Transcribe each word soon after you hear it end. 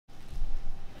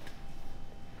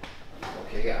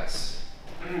Okay, guys.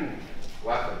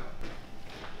 Welcome.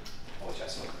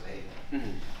 Apologize for the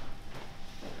delay.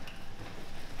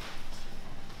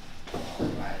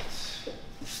 Right.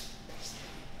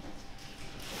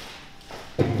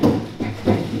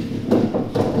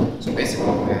 So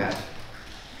basically, we had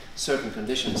certain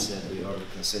conditions that we already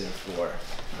considered for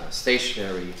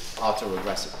stationary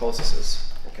autoregressive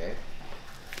processes. Okay.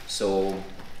 So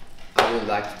I would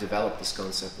like to develop this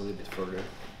concept a little bit further.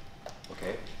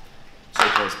 Okay. So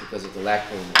it was because of the lag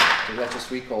polynomial. So let's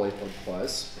just recall it what it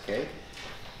was. Okay.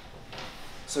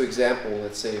 So example,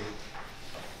 let's say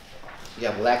we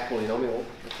have a lag polynomial.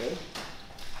 Okay.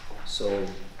 So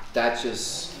that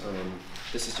just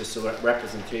this is just a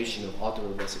representation of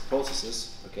autoregressive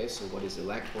processes. Okay. So what is the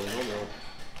lag polynomial?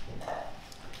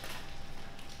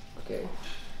 Okay.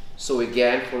 So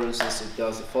again, for instance, it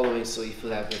does the following. So if you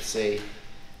have, let's say,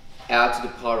 L to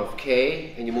the power of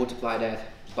k, and you multiply that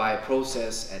by a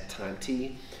process at time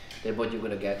t, then what you're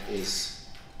going to get is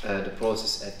the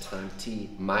process at time t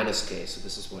minus k. So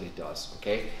this is what it does.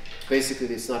 Okay. Basically,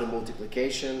 it's not a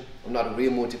multiplication, or not a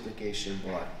real multiplication,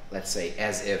 but let's say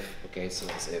as if. Okay. So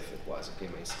as if it was.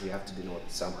 Okay. So you have to denote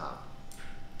it somehow.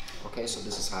 Okay. So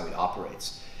this is how it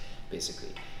operates,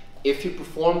 basically. If you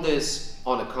perform this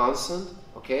on a constant,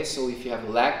 okay. So if you have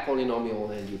a lag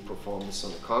polynomial and you perform this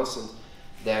on a constant,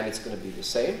 then it's going to be the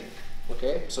same.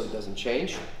 Okay, so it doesn't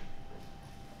change.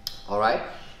 All right,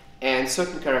 and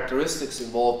certain characteristics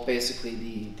involve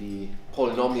basically the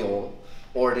polynomial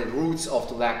or the roots of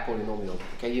the lag polynomial.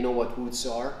 Okay, you know what roots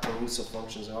are? The roots of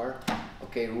functions are.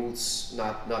 Okay, roots,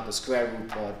 not the square root,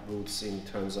 but roots in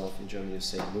terms of, in German you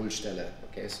say Nullstelle.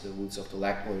 Okay, so the roots of the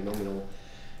lag polynomial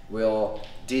will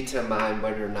determine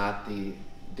whether or not the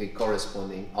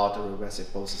corresponding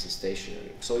autoregressive process is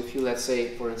stationary. So if you, let's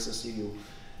say, for instance, you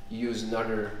use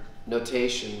another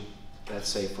notation, let's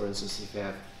say, for instance, if you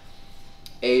have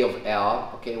a of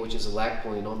L, okay, which is a lag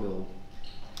polynomial,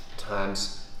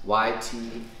 times yt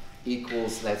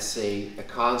equals, let's say, a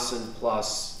constant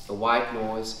plus a white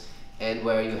noise, and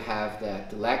where you have that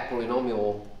the lag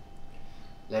polynomial,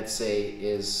 let's say,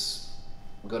 is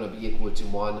going to be equal to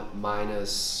 1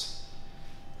 minus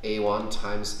a1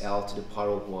 times L to the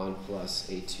power of 1 plus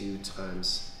a2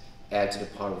 times L to the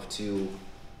power of 2,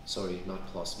 sorry, not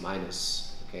plus, minus.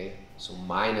 Okay, so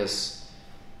minus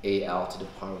AL to the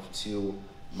power of 2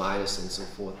 minus and so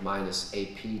forth minus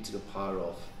AP to the power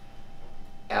of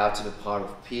L to the power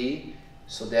of P.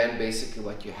 So then basically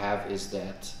what you have is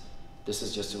that this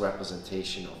is just a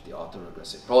representation of the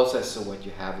autoregressive process. So what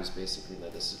you have is basically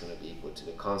that this is going to be equal to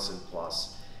the constant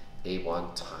plus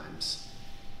A1 times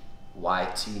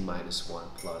YT minus 1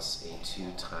 plus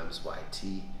A2 times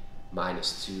YT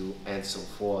minus 2 and so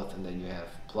forth. And then you have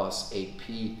plus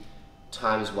AP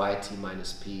times yt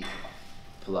minus p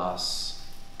plus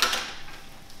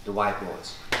the white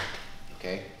noise.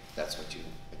 Okay, that's what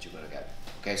you're gonna get.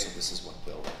 Okay, so this is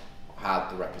how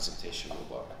the representation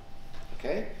will work.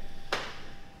 Okay,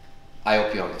 I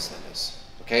hope you understand this.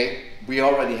 Okay, we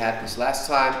already had this last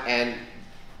time, and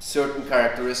certain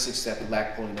characteristics that the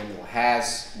lag polynomial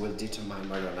has will determine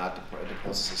whether or not the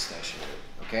process is stationary.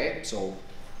 Okay, so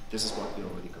this is what we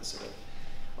already considered.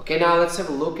 Okay, now let's have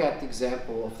a look at the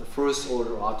example of the first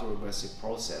order autoregressive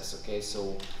process. Okay,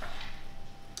 so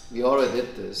we already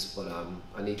did this, but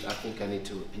I think I need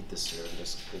to repeat this here in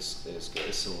this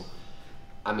case. So,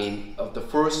 I mean, of the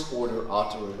first order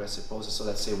autoregressive process, so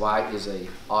let's say y is a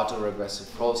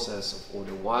autoregressive process of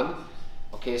order 1.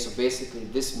 Okay, so basically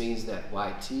this means that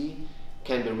yt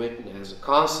can be written as a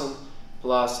constant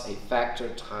plus a factor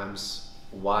times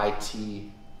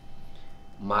yt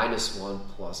minus 1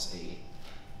 plus a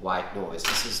white noise.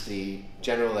 This is the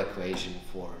general equation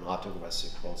for an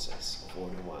autoregressive process of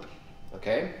order 1.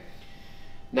 Okay.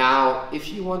 Now,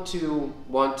 if you want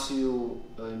to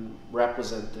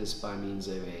represent this by means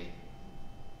of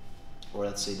or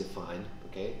let's say define.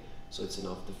 Okay. So it's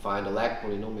enough to find a lag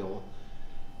polynomial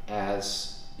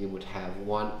as you would have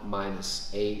 1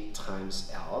 minus a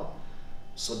times L.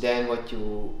 So then what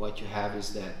you have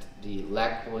is that the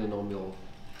lag polynomial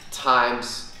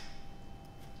times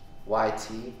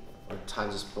yt, or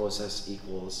times this process,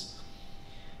 equals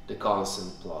the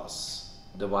constant plus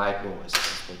the white noise. This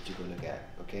is what you're going to get.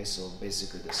 Okay, so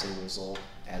basically the same result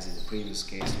as in the previous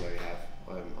case where you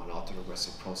have an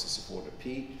autoregressive process of order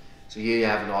p. So here you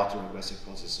have an autoregressive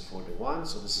process of order 1.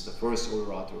 So this is the first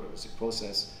order autoregressive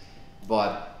process.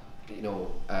 But you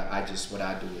know, what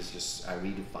I do is I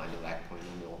redefine the lag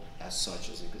polynomial as such,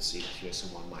 as you can see here. So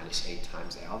 1 minus a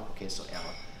times L. Okay, so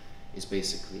L is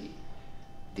basically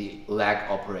the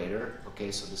lag operator. Okay,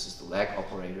 so this is the lag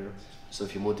operator. So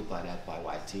if you multiply that by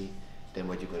yt, then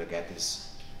what you're going to get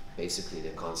is basically the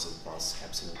constant plus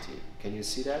epsilon t. Can you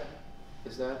see that?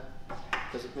 Does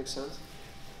it make sense?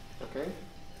 Okay.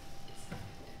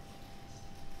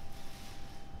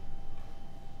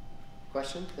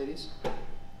 Question, ladies?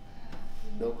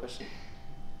 No question?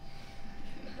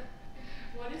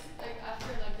 What is, like, after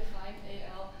like define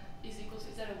AL is equals,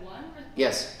 is that a 1? Or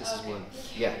Yes, this is okay. 1.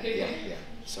 Yeah.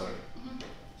 Sorry.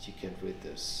 You can't read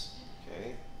this.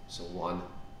 Okay. So 1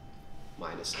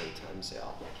 minus a times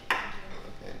L.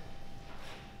 Okay.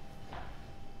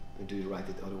 And do you write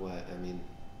it otherwise? I mean,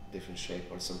 different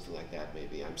shape or something like that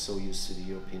maybe. I'm so used to the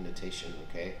European notation,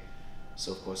 okay?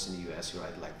 So of course in the US you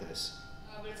write it like this.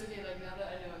 But it's okay, like now that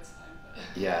I know it's fine.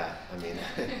 But Yeah, I mean,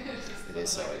 it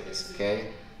is how it is, okay?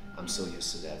 I'm so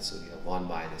used to that. So you have 1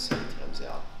 minus a times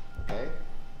L, okay?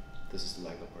 This is the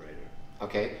lag operator.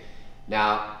 Okay,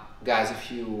 now guys,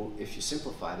 if you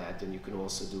simplify that, then you can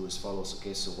also do as follows.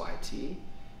 Okay, so yt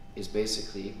is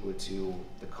basically equal to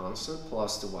the constant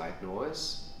plus the white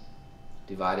noise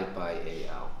divided by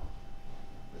AL.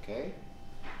 Okay,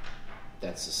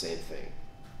 that's the same thing.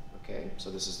 Okay, so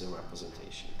this is the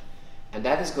representation, and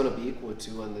that is going to be equal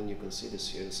to, and then you can see this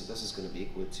here. So this is going to be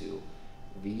equal to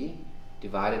V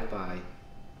divided by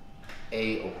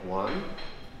A of 1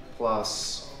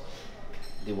 plus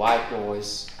the white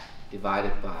noise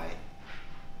divided by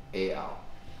AL.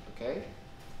 Okay?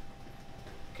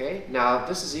 Okay, now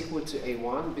this is equal to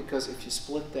A1 because if you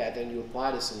split that and you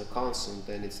apply this on a constant,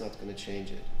 then it's not going to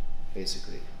change it,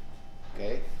 basically.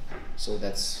 Okay? So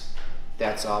that's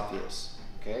obvious.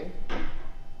 Okay?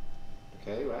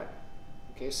 Okay, right?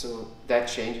 Okay, so that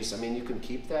changes. I mean, you can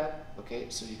keep that. Okay,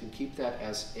 so you can keep that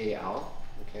as AL,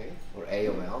 okay, or A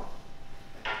of L,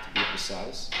 to be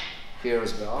precise, here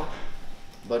as well.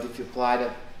 But if you apply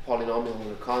that polynomial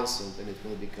on a constant, then it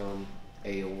will become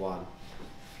A of 1,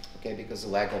 okay, because the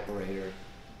lag operator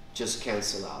just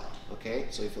cancel out, okay?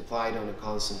 So if you apply it on a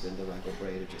constant, then the lag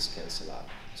operator just cancel out.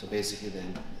 So basically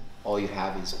then all you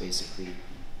have is basically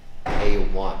A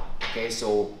of 1, okay?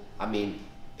 So, I mean,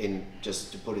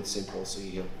 just to put it simple, so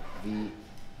you have V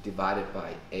divided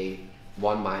by A,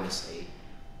 1 minus A,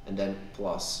 and then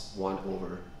plus 1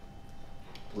 over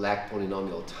lag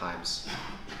polynomial times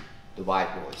the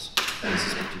white noise. This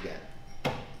is what you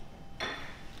get.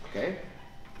 Okay?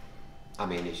 I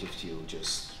mean, if you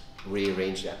just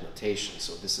rearrange that notation,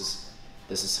 so this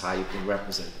is how you can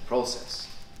represent the process.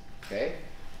 Okay?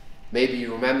 Maybe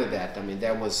you remember that. I mean,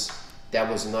 there was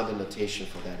another notation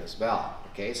for that as well.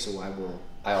 Okay, so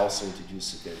I also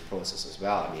introduced it in the process as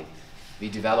well. I mean, we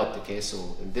developed the case,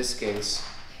 so in this case,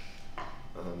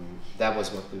 that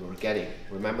was what we were getting.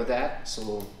 Remember that?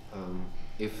 So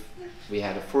if we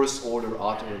had a first order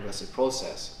autoregressive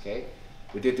process, okay,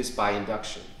 we did this by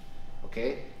induction,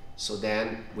 okay, so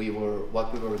then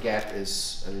what we were get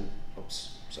is,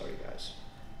 oops, sorry guys,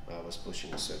 I was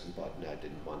pushing a certain button I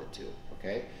didn't want it to,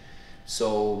 okay,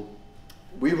 so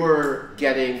we were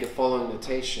getting the following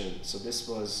notation. So this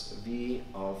was V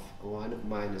of 1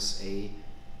 minus A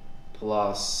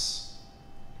plus,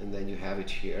 and then you have it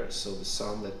here. So the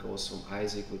sum that goes from I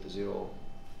is equal to 0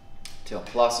 till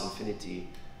plus infinity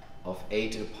of A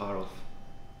to the power of,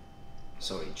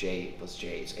 sorry, J plus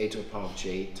J. It's A to the power of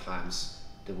J times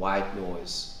the white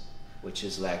noise, which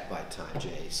is lagged by time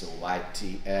J. So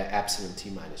epsilon T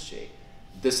minus J.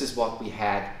 This is what we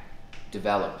had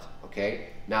developed. Okay,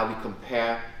 now we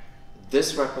compare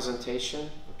this representation,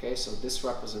 okay, so this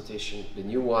representation, the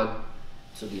new one,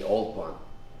 to the old one,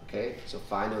 okay, so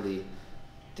finally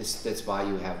that's why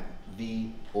you have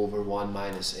V over 1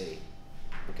 minus A,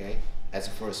 okay, as a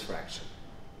first fraction,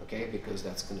 okay, because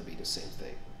that's going to be the same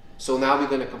thing. So now we're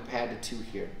going to compare the two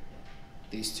here,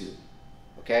 these two,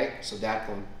 okay, so that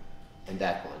one and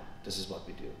that one, this is what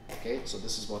we do, okay, so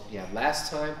this is what we had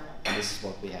last time and this is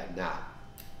what we have now.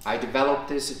 I developed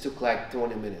this, it took like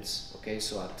 20 minutes, okay,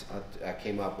 so I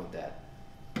came up with that,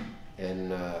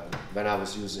 and when I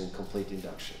was using complete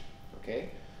induction,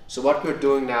 okay. So what we're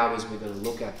doing now is we're going to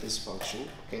look at this function,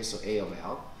 okay, so A of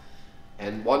L,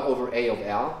 and 1 over A of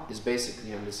L is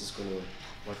basically, and this is going to,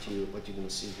 what you're going to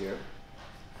see here,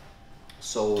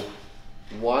 so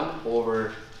 1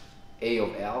 over A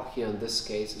of L, here in this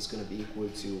case, is going to be equal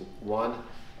to 1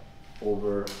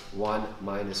 over 1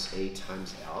 minus A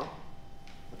times L.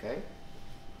 Okay,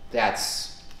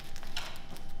 that's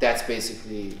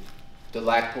basically the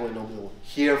lag polynomial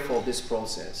here for this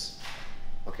process.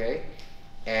 Okay,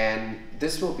 and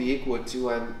this will be equal to,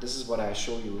 and this is what I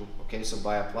show you. Okay, so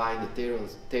by applying the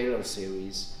Taylor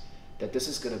series, that this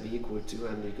is going to be equal to,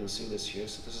 and you can see this here.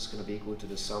 So this is going to be equal to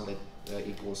the sum that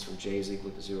equals from J is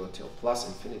equal to 0 till plus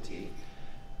infinity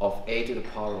of A to the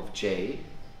power of J.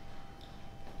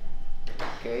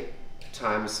 Okay,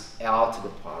 times L to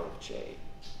the power of J.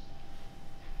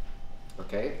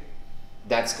 Okay?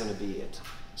 That's going to be it.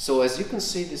 So as you can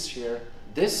see this here,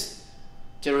 this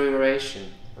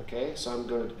derivation, okay, so I'm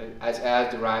going to, as I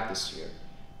derive this here,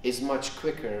 is much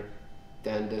quicker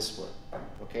than this one.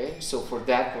 Okay, so for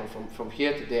that one, from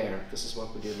here to there, this is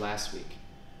what we did last week.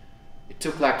 It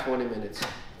took like 20 minutes,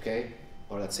 okay,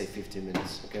 or let's say 15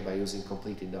 minutes, okay, by using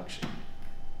complete induction.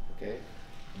 Okay,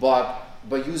 but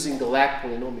by using the lag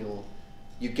polynomial,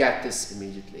 you get this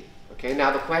immediately. Okay,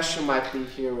 now the question might be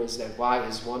here is that why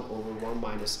is 1 over 1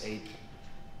 minus 8,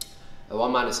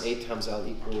 1 minus 8 times L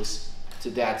equals to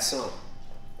that sum?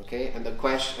 Okay, and the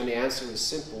question and the answer is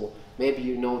simple. Maybe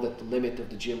you know that the limit of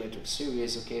the geometric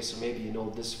series, okay, so maybe you know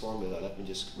this formula. Let me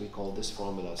just recall this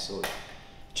formula. So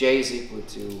J is equal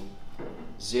to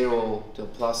 0 to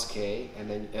plus K, and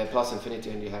then plus infinity,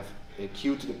 and you have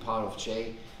Q to the power of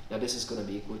J. Now this is going to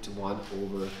be equal to 1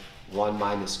 over 1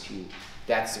 minus Q.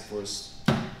 That's the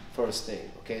first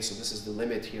thing, okay, so this is the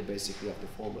limit here basically of the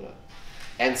formula.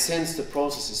 And since the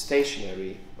process is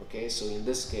stationary, okay, so in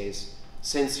this case,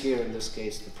 since here in this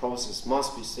case the process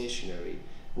must be stationary,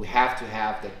 we have to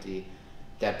have that the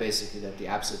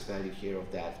absolute value here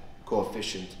of that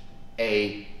coefficient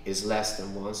A is less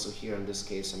than 1. So here in this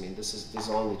case, I mean, this is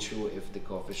only true if the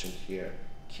coefficient here,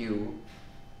 Q,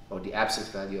 or the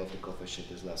absolute value of the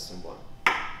coefficient is less than 1.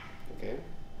 Okay?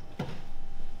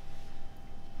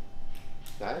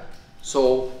 Got it?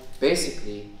 So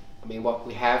basically, I mean, what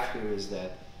we have here is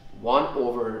that 1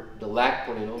 over the lag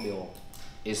polynomial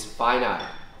is finite.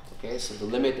 Okay, so the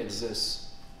limit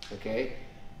exists. Okay,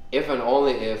 if and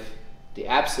only if the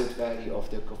absolute value of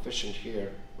the coefficient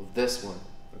here of this one.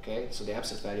 Okay, so the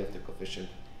absolute value of the coefficient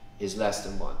is less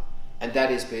than 1, and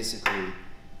that is basically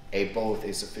both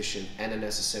a sufficient and a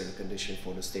necessary condition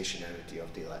for the stationarity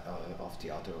of the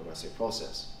autoregressive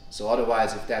process. So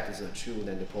otherwise, if that is not true,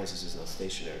 then the process is not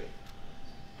stationary.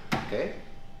 Okay,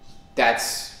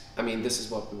 that's, I mean, this is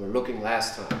what we were looking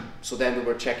last time. So then we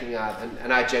were checking out,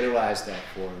 and I generalized that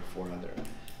for other.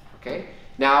 Okay,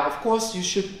 now of course you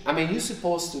should, I mean, you're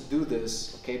supposed to do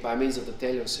this, okay, by means of the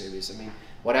Taylor series. I mean,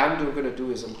 what I'm going to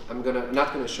do is I'm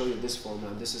not going to show you this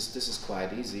formula. This is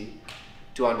quite easy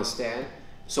to understand.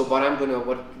 So what I'm going to,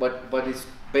 what is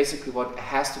basically what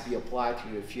has to be applied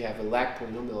here, if you have a lag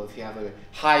polynomial, if you have a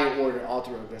higher order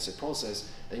autoregressive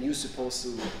process, then you're supposed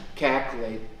to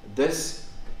calculate this,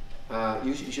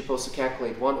 you're supposed to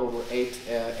calculate 1 over 8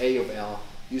 A of L.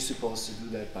 You're supposed to do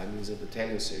that by means of the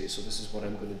Taylor series. So this is what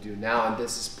I'm going to do now, and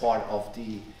this is part of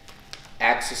the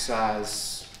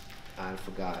exercise, I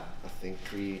forgot, I think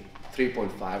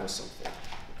 3.5 or something,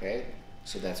 okay?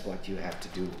 So that's what you have to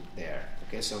do there.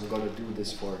 Okay, so I'm going to do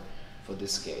this for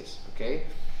this case. Okay,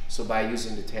 so by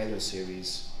using the Taylor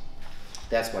series,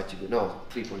 that's what you do. No,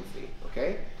 3.3.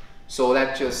 Okay, so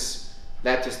let just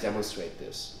demonstrate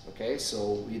this. Okay,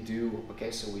 so we do.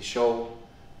 Okay, so we show.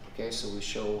 Okay, so we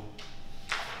show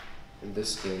in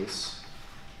this case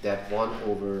that 1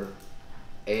 over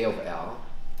A of L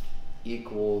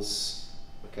equals.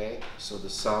 Okay, so the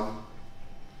sum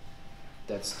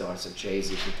that starts at J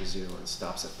is equal to 0 and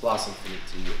stops at plus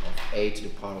infinity of A to the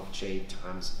power of J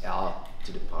times L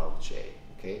to the power of J,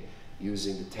 okay,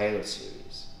 using the Taylor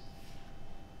series.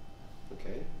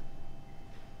 Okay.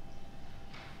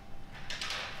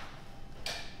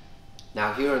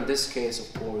 Now here in this case,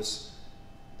 of course,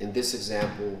 in this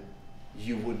example,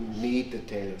 you wouldn't need the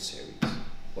Taylor series.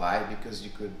 Why? Because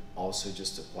you could also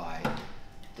just apply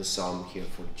the sum here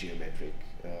for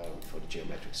the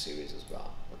geometric series as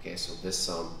well. Okay, so this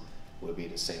sum will be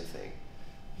the same thing.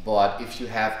 But if you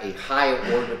have a higher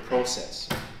order process,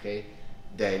 okay,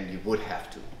 then you would have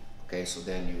to. Okay, so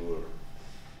then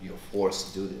you're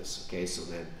forced to do this. Okay, so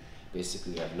then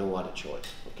basically you have no other choice.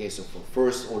 Okay, so for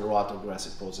first order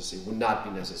autoregressive processes, it would not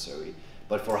be necessary,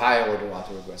 but for higher order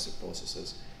autoregressive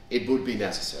processes, it would be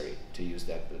necessary to use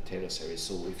that Taylor series.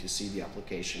 So if you see the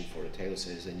application for the Taylor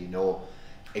series, then you know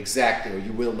exactly, or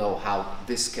you will know how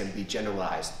this can be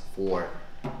generalized for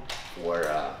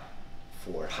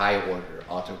higher order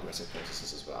autoregressive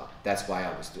processes as well. That's why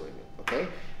I was doing it. Okay.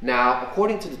 Now,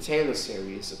 according to the Taylor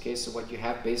series, okay, so what you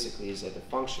have basically is that the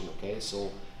function, okay,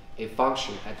 so a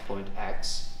function at point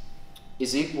x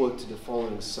is equal to the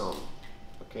following sum.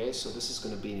 Okay, so this is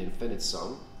going to be an infinite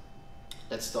sum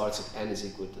that starts at n is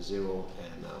equal to 0,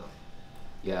 and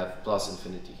you have plus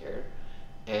infinity here,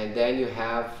 and then you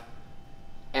have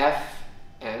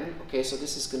fn. Okay, so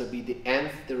this is going to be the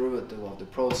nth derivative of the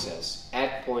process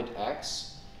at point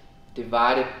x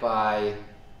divided by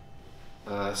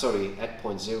at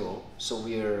point 0. So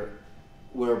we're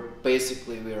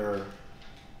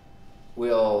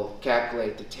we'll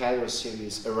calculate the Taylor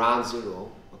series around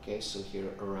 0. Okay, so here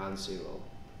around 0.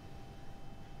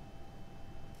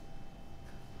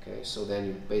 Okay, so then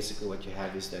you basically what you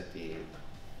have is that the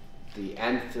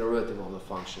nth derivative of the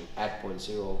function at point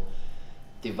 0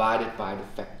 divided by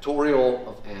the factorial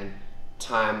of n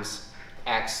times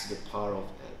x to the power of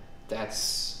n.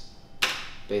 That's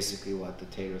basically what the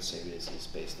Taylor series is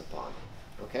based upon.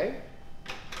 Okay?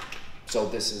 So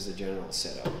this is the general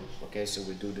setup. Okay, so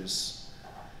we do this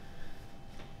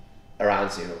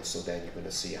around 0, so then you're going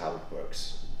to see how it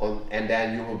works. And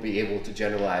then you will be able to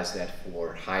generalize that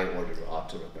for high order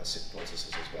autoregressive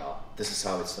processes as well. This is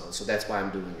how it's done. So that's why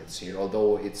I'm doing it here,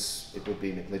 although it would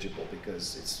be negligible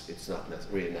because it's not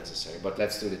really necessary. But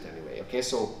let's do it anyway. Okay,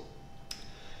 so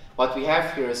what we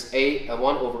have here is 1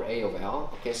 over a of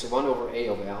L. Okay, so 1 over a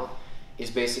of L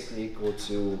is basically equal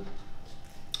to,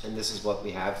 and this is what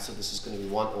we have. So this is going to be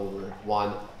 1 over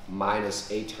 1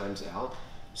 minus a times L.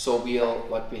 So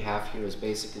what we have here is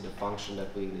basically the function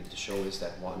that we need to show is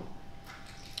that 1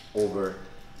 over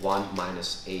 1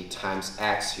 minus a times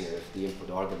x here, if the input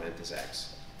argument is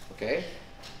x. Okay?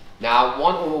 Now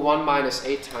 1 over 1 minus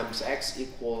a times x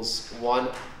equals 1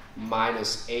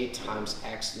 minus a times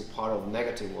x to the power of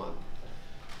negative 1.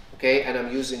 Okay? And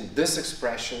I'm using this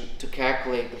expression to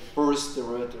calculate the first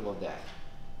derivative of that.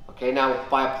 Okay? Now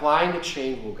by applying the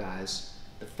chain rule, guys,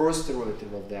 the first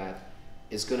derivative of that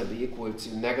is going to be equal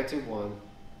to negative 1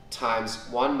 times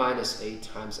 1 minus a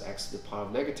times x to the power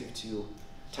of negative 2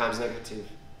 times negative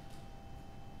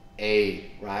a,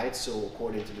 right? So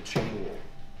according to the chain rule.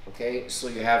 Okay, so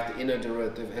you have the inner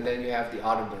derivative and then you have the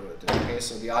outer derivative. Okay,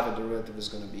 so the outer derivative is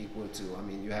going to be equal to, I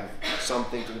mean, you have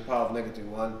something to the power of negative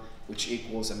 1, which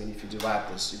equals, I mean, if you divide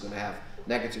this, you're going to have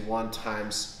negative 1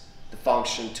 times the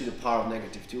function to the power of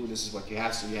negative 2. This is what you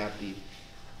have. So you have the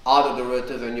outer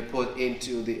derivative, and you put the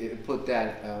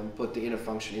inner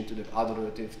function into the outer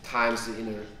derivative times the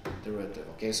inner derivative.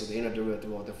 Okay, so the inner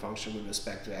derivative of the function with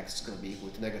respect to x is going to be equal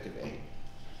to negative a,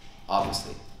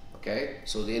 obviously. Okay,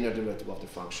 so the inner derivative of the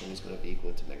function is going to be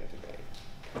equal to negative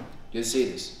a. You see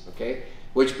this? Okay,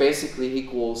 which basically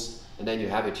equals, and then you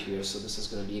have it here. So this is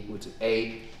going to be equal to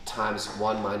a times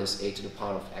 1 minus a to the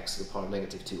power of x to the power of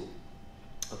negative 2.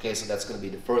 Okay, so that's going to be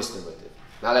the first derivative.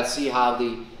 Now let's see how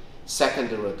the second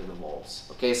derivative evolves.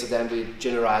 Okay, so then we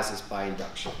generalize this by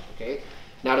induction. Okay,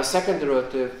 now the second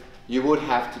derivative you would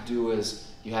have to do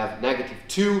is you have negative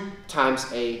 2 times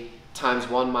a times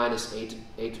 1 minus a to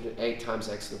the a times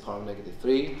x to the power of negative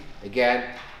 3. Again,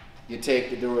 you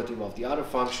take the derivative of the outer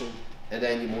function and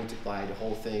then you multiply the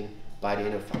whole thing by the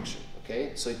inner function.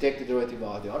 Okay, so you take the derivative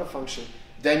of the outer function,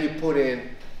 then you put into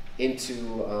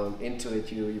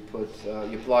it you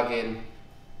plug in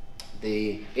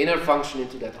the inner function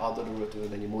into that outer derivative,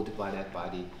 and then you multiply that by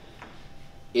the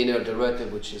inner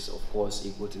derivative, which is of course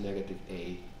equal to negative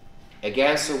a.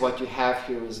 Again, so what you have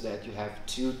here is that you have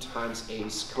 2 times a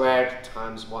squared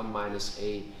times 1 minus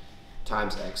a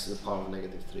times x to the power of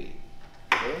negative 3.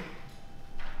 Okay?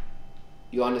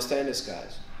 You understand this,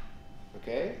 guys?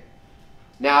 Okay?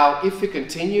 Now, if we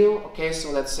continue, okay, so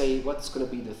let's say what's going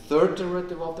to be the third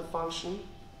derivative of the function.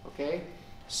 Okay?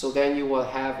 So then you will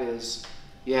have is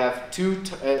you have 3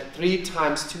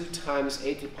 times 2 times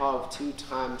a to the power of 2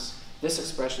 times this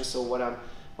expression. So what I'm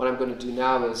going to do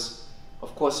now is,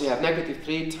 of course, you have negative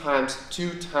 3 times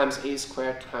 2 times a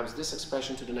squared times this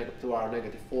expression to the power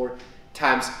negative 4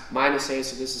 times minus a.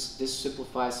 So this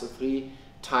simplifies to 3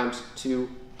 times 2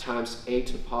 times a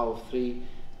to the power of 3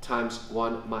 times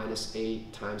 1 minus a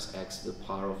times x to the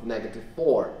power of negative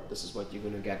 4. This is what you're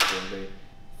going to get for the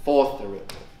fourth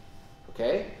derivative.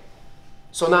 Okay?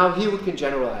 So now here we can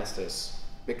generalize this,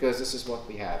 because this is what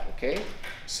we have, okay?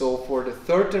 So for the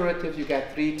third derivative, you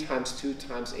get 3 times 2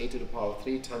 times a to the power of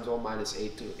 3 times 1 minus a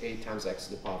to a times x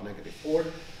to the power of negative 4.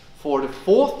 For the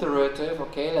fourth derivative,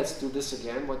 okay, let's do this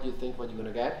again. What do you think what you're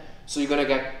going to get? So you're going to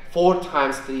get 4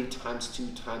 times 3 times 2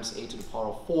 times a to the power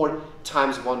of 4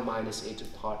 times 1 minus a to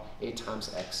the power a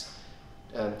times x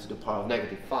to the power of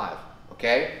negative 5,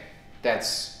 okay?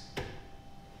 That's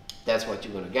what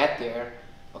you're going to get there.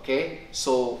 Okay,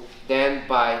 so then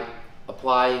by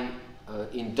applying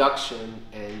induction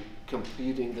and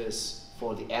computing this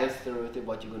for the nth derivative,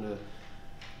 what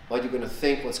you're gonna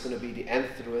think what's gonna be the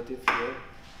nth derivative here.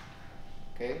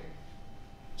 Okay,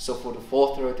 so for the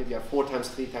fourth derivative you have 4 times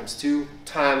 3 times 2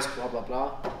 times blah blah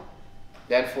blah.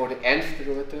 Then for the nth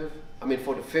derivative, I mean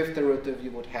for the fifth derivative,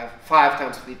 you would have 5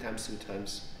 times 3 times 2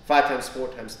 times 5 times 4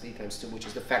 times 3 times 2, which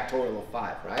is the factorial of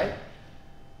 5, right?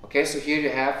 Okay, so here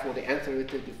you have for the nth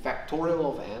derivative the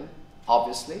factorial of n,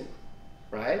 obviously,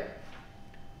 right?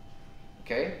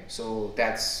 Okay, so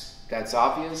that's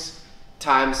obvious.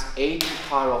 times a to the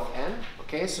power of n.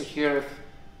 Okay, so here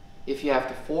if you have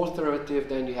the fourth derivative,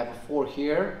 then you have a 4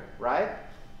 here, right?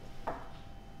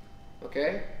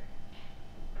 Okay?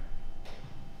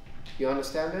 You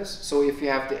understand this? So if you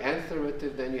have the nth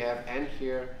derivative, then you have n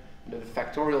here, the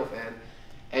factorial of n.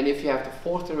 And if you have the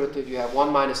fourth derivative, you have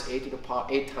 1 minus a to the power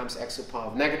 8 times x to the power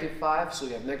of -5. So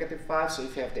you have -5. So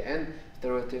if you have the nth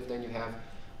derivative, then you have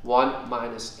 1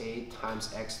 minus a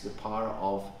times x to the power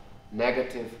of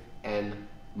 -n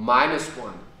minus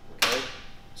 1. Okay?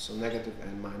 So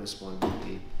 -n minus 1 will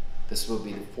be, this will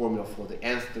be the formula for the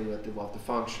nth derivative of the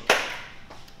function.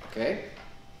 Okay?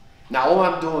 Now all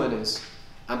I'm doing is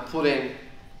I'm putting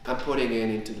it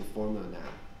into the formula now.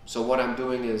 So what I'm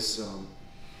doing is,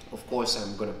 of course,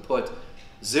 I'm going to put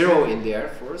 0 in there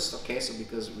first. Okay, so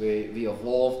because we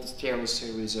evolved the Taylor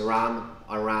series around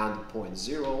the point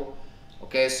 0.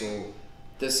 Okay, so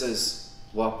this is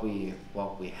what we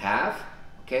have.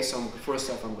 Okay, so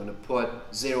first off, I'm going to put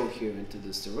 0 here into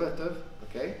this derivative.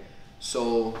 Okay,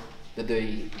 so the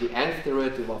nth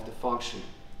derivative of the function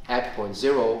at point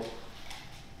 0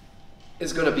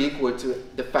 is going to be equal to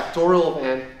the factorial of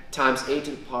n times a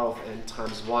to the power of n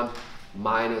times 1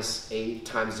 minus a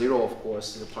times 0, of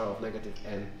course, to the power of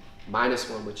 -n minus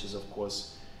 1, which is, of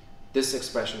course, this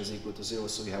expression is equal to 0,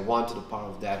 so you have 1 to the power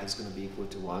of that is going to be equal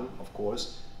to 1, of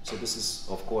course. So this is,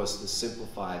 of course, this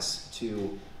simplifies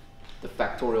to the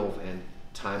factorial of n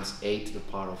times a to the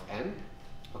power of n,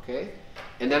 okay?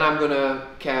 And then I'm going to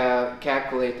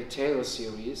calculate the Taylor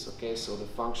series, okay? So the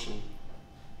function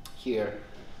here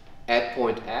at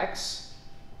point x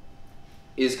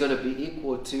is going to be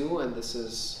equal to, and this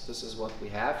is what we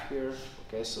have here,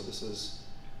 okay? So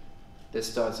this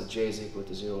starts at j is equal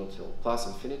to 0 till plus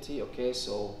infinity, okay?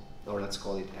 So, or let's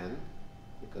call it n,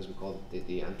 because we call it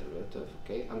the nth derivative,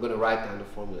 okay? I'm going to write down the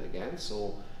formula again.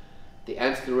 So the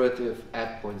nth derivative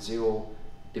at point 0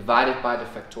 divided by the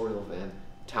factorial of n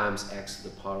times x to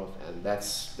the power of n.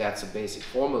 That's a basic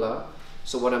formula.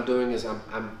 So what I'm doing is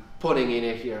I'm putting in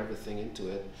here everything into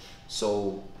it.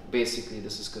 So basically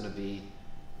this is going to be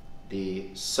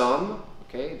the sum,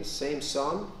 okay, the same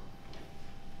sum.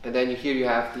 And then here you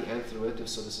have the nth derivative,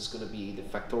 so this is going to be the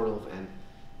factorial of n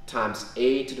times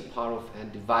a to the power of n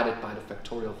divided by the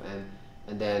factorial of n.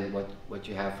 And then what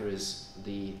you have here is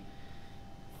the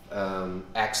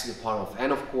x to the power of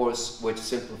n, of course, which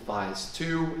simplifies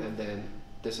 2, and then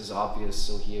this is obvious,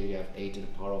 so here you have a to the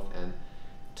power of n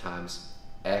times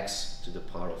x to the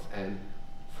power of n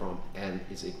from n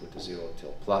is equal to 0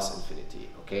 till plus infinity,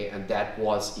 okay? And that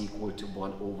was equal to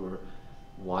 1 over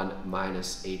 1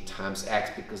 minus 8 times x,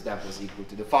 because that was equal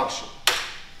to the function,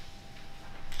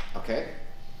 okay?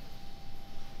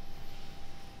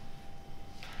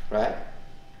 Right?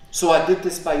 So I did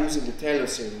this by using the Taylor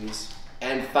series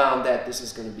and found that this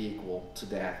is going to be equal to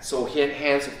that. So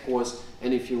hence, of course,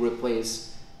 and if you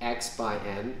replace x by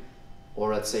n,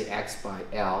 or let's say x by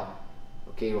l,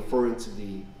 okay, referring to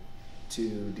the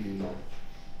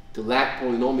Lac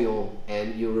polynomial,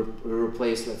 and you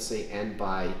replace, let's say, n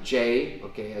by j,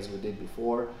 okay, as we did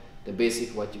before, then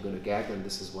basically what you're going to get, and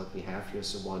this is what we have here,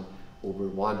 so 1 over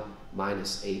 1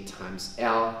 minus 8 times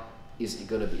l is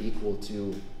going to be equal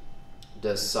to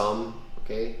the sum,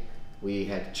 okay? We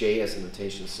had j as a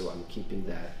notation, so I'm keeping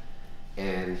that.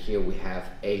 And here we have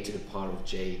a to the power of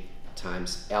j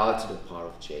times l to the power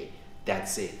of j.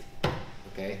 That's it,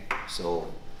 okay? So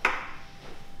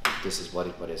this is what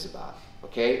it is about,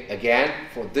 okay? Again,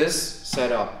 for this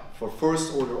setup, for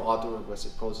first order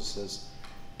autoregressive processes,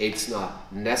 it's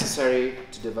not necessary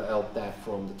to develop that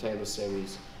from the Taylor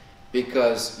series,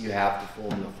 because you have the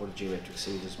formula for the geometric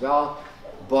series as well.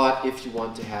 But if you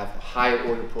want to have higher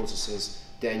order processes,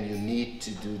 then you need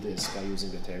to do this by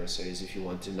using the Taylor series if you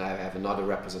want to now have another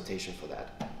representation for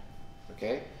that,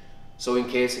 okay? So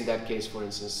in that case, for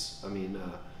instance, I mean,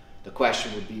 the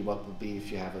question would be, what would be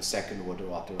if you have a second order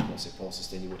autoregressive process?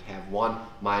 Then you would have 1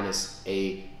 minus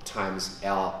a times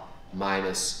l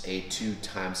minus a 2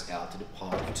 times l to the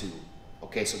power of 2.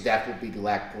 Okay, so that would be the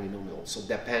Lac polynomial. So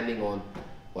depending on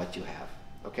what you have,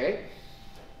 okay?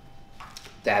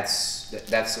 That's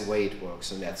the way it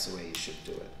works, and that's the way you should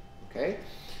do it, okay?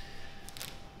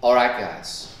 All right,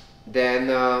 guys.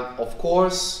 Then, of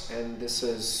course, and this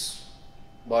is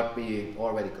what we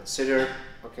already considered,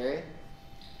 okay?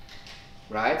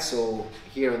 Right, so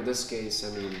here in this case, I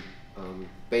mean,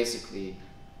 basically,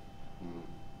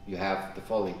 you have the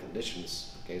following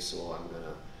conditions. Okay, so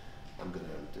I'm gonna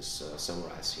just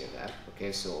summarize here that.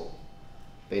 Okay, so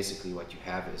basically, what you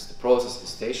have is the process is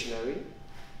stationary.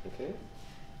 Okay.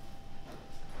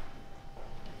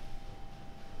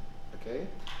 Okay.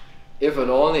 If and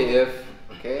only if,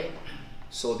 okay,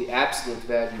 so the absolute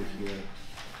value here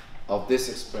of this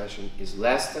expression is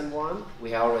less than 1.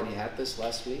 We already had this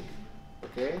last week,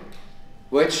 okay?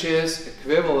 Which is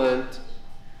equivalent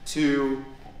to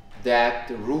that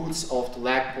the roots of the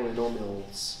lag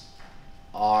polynomials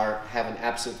have an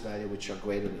absolute value which are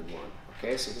greater than 1.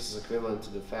 Okay, so this is equivalent to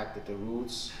the fact that the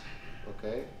roots,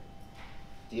 okay,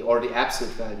 the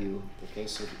absolute value, okay,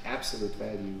 so the absolute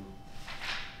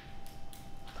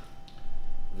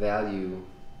value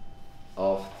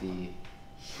of the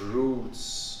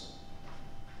roots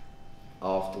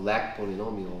of the lag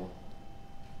polynomial,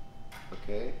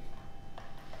 okay,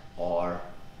 are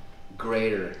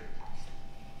greater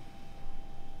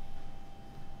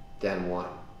than 1.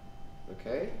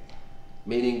 Okay,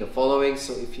 meaning the following.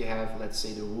 So if you have, let's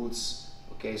say, the roots,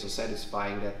 okay, so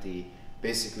satisfying that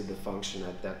basically the function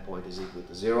at that point is equal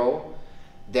to 0,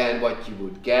 then what you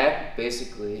would get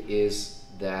basically is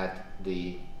that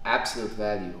the absolute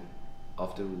value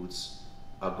of the roots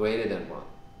are greater than 1.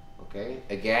 Okay,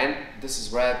 again, this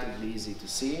is relatively easy to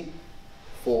see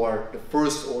for the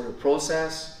first order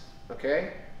process.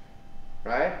 Okay,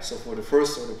 right? So for the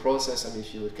first order process, I mean,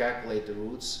 if you would calculate the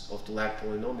roots of the lag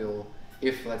polynomial,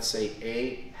 if, let's say,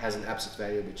 a has an absolute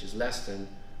value which is less than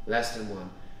 1,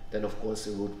 then of course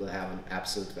the root will have an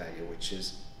absolute value which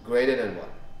is greater than 1.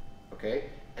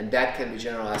 Okay, and that can be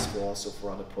generalized also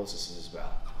for other processes as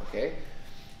well. Okay,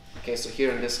 okay, so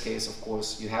here in this case, of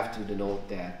course, you have to denote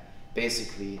that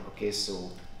basically, okay, so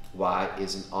y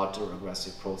is an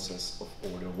autoregressive process of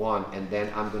order 1, and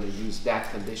then I'm going to use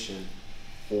that condition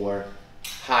for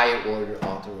higher order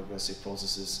autoregressive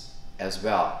processes as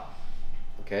well.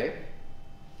 Okay?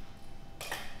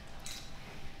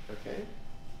 Okay?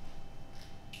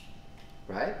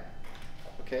 Right?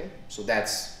 Okay? So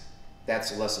that's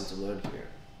a lesson to learn here.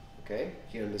 Okay?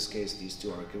 Here in this case, these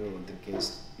two are equivalent in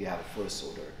case you have a first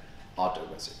order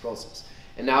autoregressive process.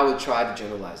 And now we'll try to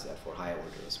generalize that for higher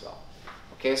order as well.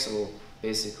 Okay, so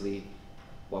basically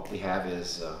what we have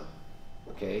is,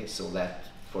 okay, so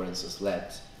for instance,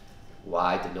 let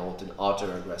y denote an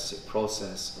autoregressive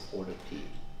process of order p.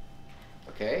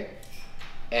 Okay,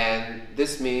 and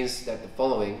this means that the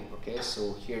following, okay,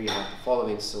 so here you have the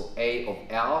following, so a of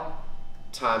L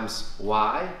times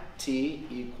y, t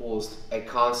equals a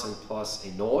constant plus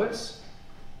a noise.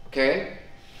 Okay,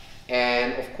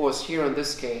 and of course here in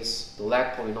this case, the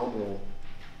lag polynomial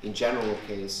in general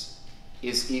case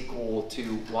is equal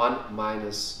to 1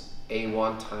 minus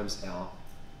a1 times L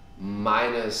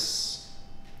minus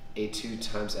a2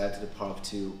 times L to the power of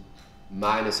 2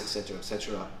 minus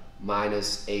etc.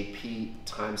 minus ap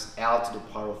times L to the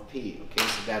power of p. Okay,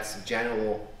 so that's the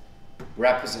general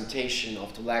representation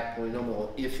of the lag polynomial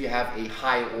if you have a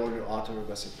high order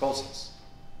autoregressive process.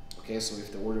 Okay, so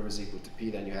if the order is equal to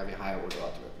p, then you have a higher order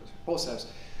autoregressive process.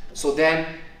 So then,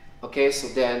 okay, so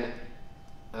then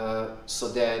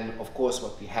of course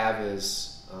what we have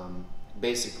is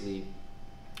basically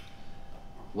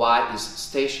y is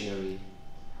stationary.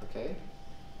 Okay,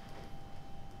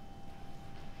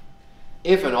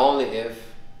 if and only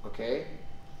if, okay,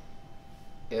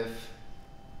 if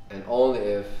and only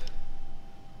if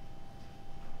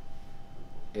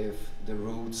the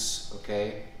roots,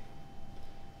 okay,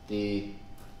 the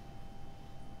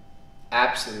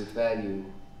absolute value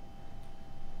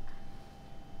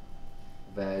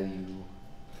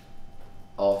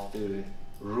of the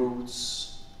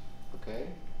roots, okay,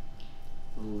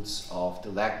 roots of the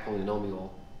lag polynomial,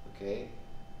 okay,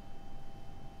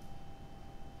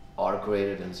 are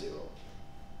greater than 0.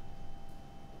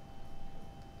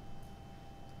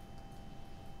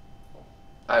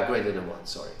 Greater than 1,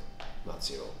 sorry. Not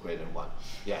 0, greater than 1.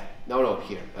 Yeah, no,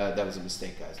 here. That was a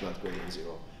mistake, guys. Not greater than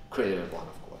 0. Greater than 1,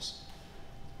 of course.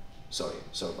 Sorry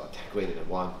about that. Greater than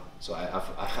 1. So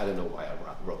I don't know why I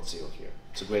wrote 0 here.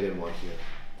 So greater than 1 here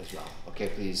as well. Okay,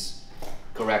 please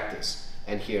correct this.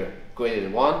 And here, greater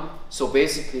than 1. So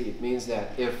basically it means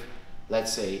that if,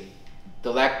 let's say,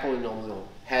 the lag polynomial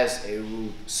has a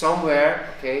root somewhere,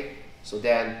 okay, so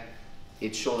then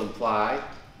it should imply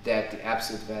that the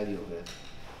absolute value of it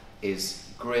is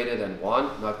greater than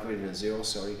 1, not greater than 0,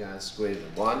 sorry guys, greater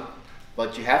than 1.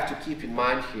 But you have to keep in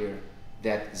mind here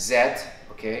that z,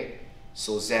 okay,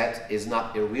 so z is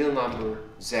not a real number,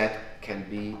 z can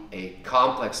be a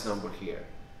complex number here.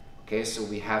 Okay, so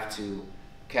we have to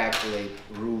calculate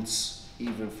roots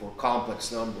even for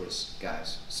complex numbers,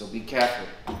 guys. So be careful,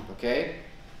 okay?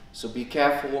 So be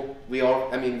careful. We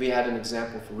had an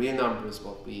example for real numbers,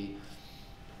 what we're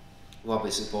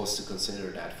supposed to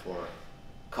consider that for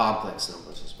complex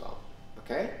numbers as well.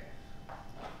 Okay?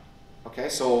 Okay,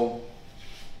 so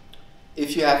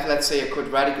if you have, let's say, a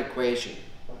quadratic equation,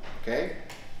 okay?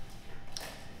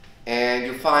 and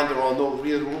you find there are no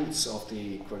real roots of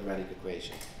the quadratic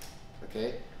equation,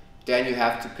 okay? Then you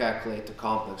have to calculate the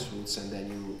complex roots, and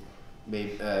then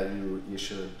you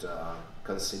should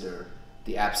consider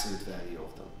the absolute value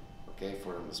of them, okay,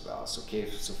 for them as well. So, okay,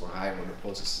 so for higher order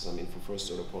processes, I mean for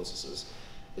first order processes,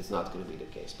 it's not going to be the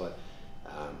case, but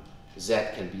Z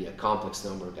can be a complex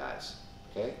number, guys,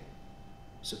 okay?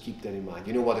 So keep that in mind.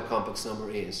 You know what a complex number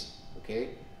is, okay?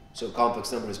 So a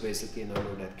complex number is basically a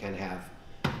number that can have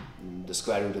the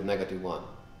square root of -1,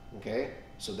 okay?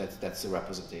 So that's the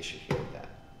representation here of that,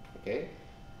 okay?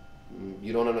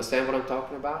 You don't understand what I'm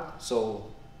talking about?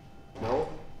 So, no?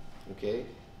 Okay?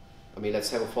 I mean, let's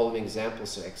have a following example.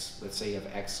 So let's say you have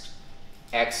x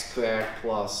squared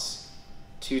plus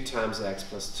 2 times x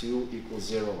plus 2 equals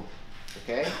 0,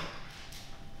 okay?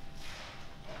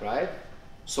 Right?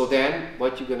 So then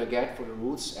what you're going to get for the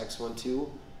roots, x1, 2,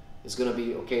 is going to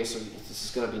be, okay, so this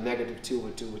is going to be -2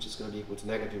 over 2, which is going to be equal to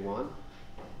 -1,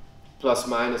 plus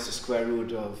minus the square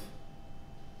root of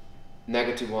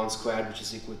 -1 squared, which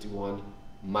is equal to 1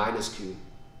 minus q,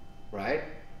 right?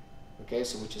 Okay,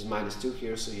 so which is -2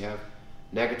 here, so you have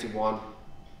 -1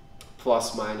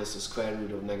 plus minus the square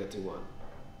root of -1.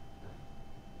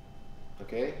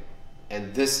 Okay,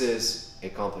 and this is a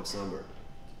complex number,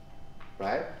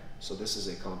 right? So this is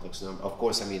a complex number. Of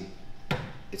course, I mean,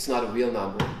 it's not a real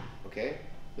number, okay,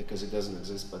 because it doesn't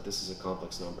exist, but this is a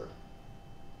complex number.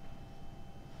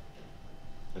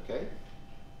 Okay?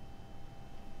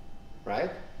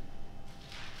 Right?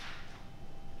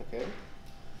 Okay?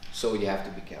 So you have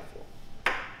to be careful.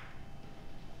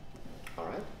 All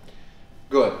right?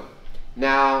 Good.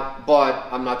 Now, but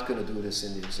I'm not going to do this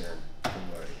in the exam,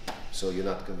 don't worry. So you're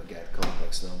not going to get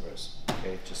complex numbers,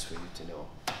 okay, just for you to know.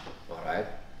 All right?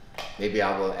 Maybe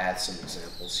I will add some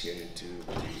examples here into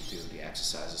the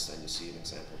exercises, then you see an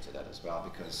example to that as well,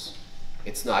 because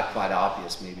it's not quite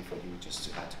obvious maybe for you just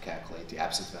to have to calculate the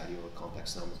absolute value of a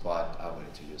complex number, but I will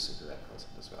introduce you to that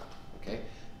concept as well, okay?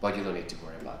 But you don't need to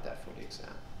worry about that for the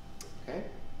exam, okay?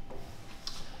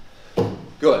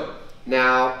 Good.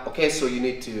 Now, okay, so you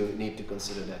need to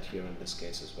consider that here in this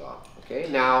case as well, okay?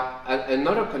 Now,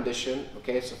 another condition,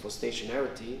 okay, so for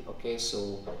stationarity, okay,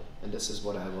 so, and this is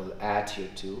what I will add here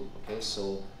too, okay,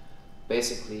 so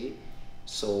basically,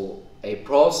 so a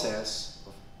process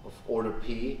of order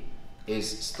P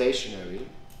is stationary,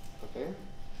 okay?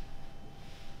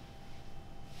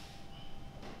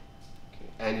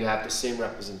 And you have the same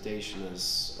representation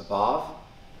as above,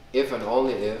 if and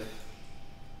only if,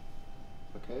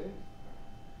 okay?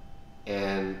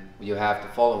 And you have the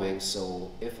following,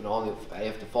 so if and only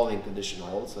if the following condition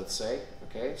holds, let's say,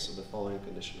 okay, so the following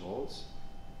condition holds.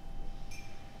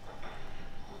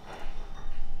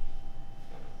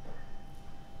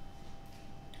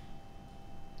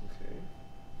 Okay.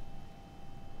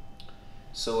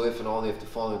 So if and only if the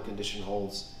following condition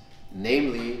holds,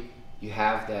 namely, you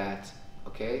have that,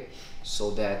 okay, so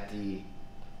that the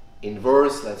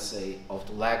inverse, let's say, of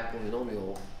the lag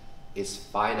polynomial is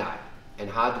finite. And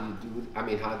how do you do, I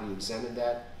mean, how do you examine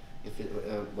that? If it,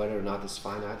 whether or not it's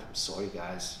finite? I'm sorry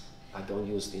guys, I don't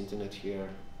use the internet here.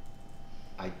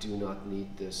 I do not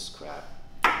need this crap,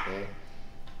 okay?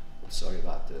 I'm sorry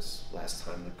about this. Last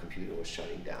time the computer was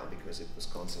shutting down because it was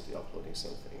constantly uploading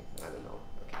something. I don't know,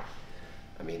 okay.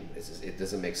 I mean, it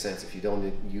doesn't make sense. If you don't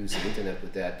use the internet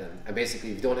with that, then, and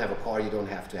basically if you don't have a car, you don't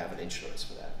have to have an insurance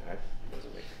for that, right? It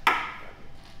doesn't make sense.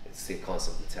 It's still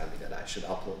constantly telling me that I should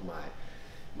upload my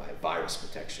virus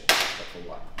protection, but for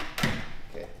what?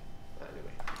 Okay,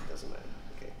 anyway, it doesn't matter,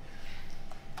 okay.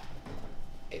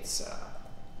 It's,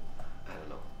 I don't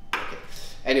know, okay.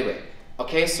 Anyway,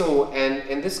 okay, so, and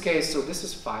in this case, so this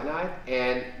is finite,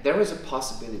 and there is a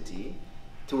possibility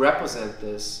to represent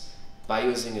this by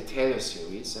using a Taylor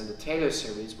series, and the Taylor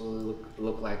series will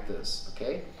look like this,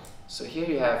 okay? So here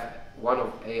you have 1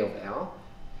 of A of L,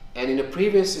 and in the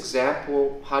previous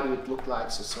example, how do it look like?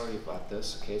 So sorry about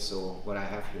this, okay, so what I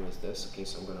have here is this, okay,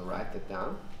 so I'm going to write that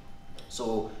down.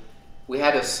 So we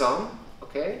had a sum,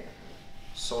 okay,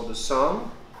 so the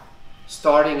sum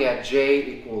starting at j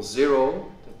equals 0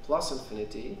 to plus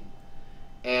infinity,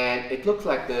 and it looked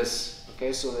like this,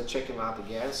 okay, so let's check them out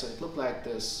again. So it looked like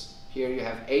this. Here you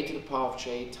have a to the power of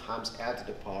j times l to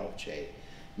the power of j.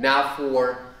 Now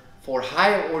for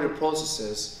higher order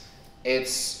processes,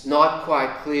 it's not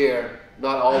quite clear,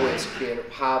 not always clear,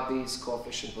 how these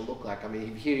coefficients will look like. I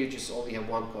mean, here you just only have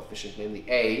one coefficient, namely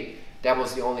a. That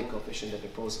was the only coefficient that the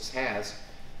process has.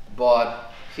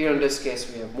 But here in this case,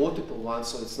 we have multiple ones,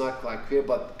 so it's not quite clear,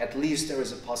 but at least there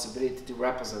is a possibility to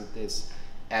represent this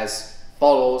as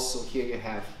follows. So here you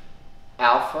have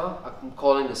alpha, I'm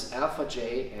calling this alpha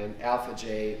j, and alpha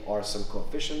j are some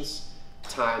coefficients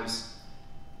times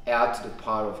L to the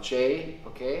power of J,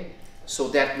 okay? So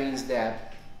that means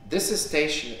that this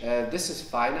is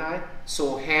finite,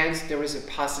 so hence there is a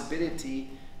possibility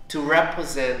to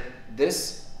represent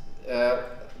this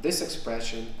this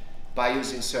expression by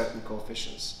using certain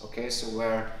coefficients, okay? So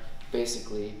where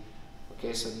basically,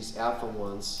 okay, so these alpha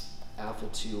 1s, alpha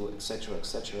 2,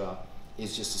 etc.,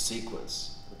 is just a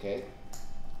sequence, okay?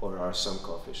 Or are some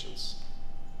coefficients.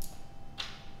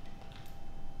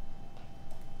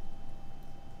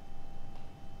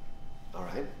 All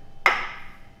right?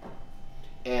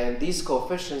 And these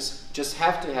coefficients just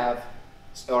have to have,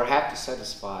 or have to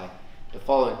satisfy the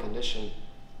following condition.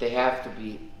 They have to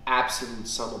be absolute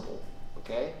summable,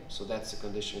 okay? So that's the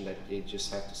condition that they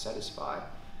just have to satisfy.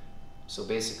 So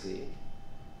basically,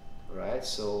 right,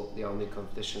 so the only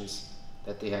conditions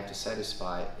that they have to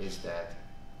satisfy is that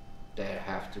they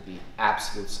have to be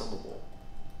absolute summable,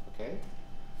 okay?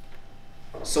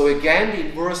 So again, the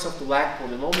inverse of the Lag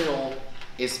polynomial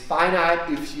is finite.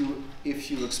 If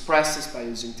you express this by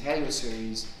using Taylor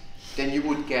series, then you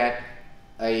would get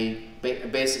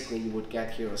basically you would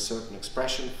get here a certain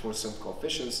expression for some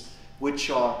coefficients which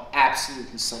are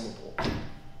absolutely summable.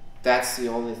 That's the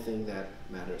only thing that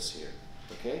matters here,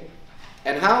 okay?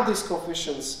 And how these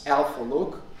coefficients alpha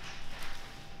look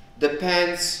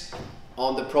depends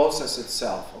on the process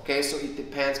itself, okay? So it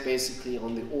depends basically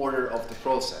on the order of the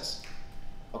process.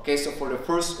 Okay, so for the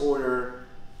first order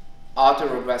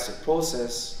autoregressive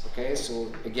process, okay,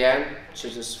 so again, so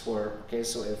just for, okay,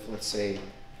 so if let's say,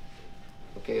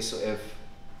 okay, so if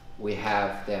we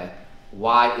have that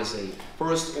y is a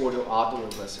first order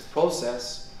autoregressive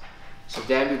process, so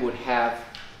then we would have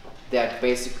that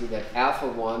basically that alpha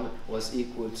 1 was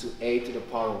equal to a to the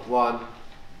power of 1,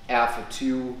 alpha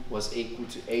 2 was equal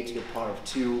to a to the power of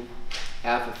 2,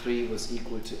 alpha 3 was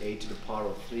equal to a to the power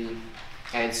of 3,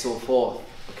 and so forth,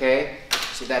 okay?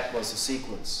 So that was a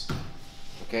sequence,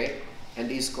 okay? And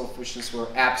these coefficients were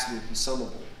absolutely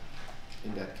summable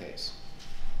in that case.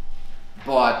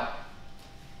 But,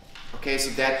 okay, so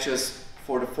that's just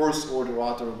for the first order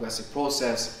autoregressive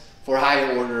process. For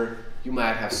higher order, you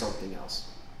might have something else,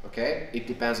 okay? It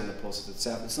depends on the process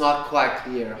itself. It's not quite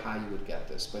clear how you would get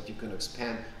this, but you can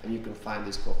expand and you can find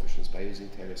these coefficients by using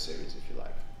Taylor series if you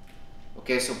like.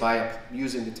 Okay, so by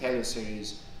using the Taylor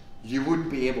series, you would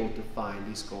be able to find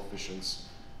these coefficients,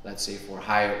 let's say for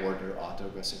higher order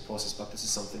autoregressive process, but this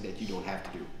is something that you don't have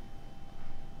to do.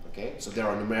 Okay, so there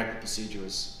are numerical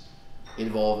procedures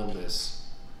involved in this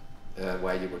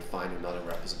where you would find another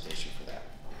representation for that.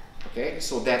 Okay,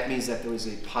 so that means that there is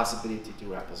a possibility to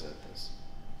represent this.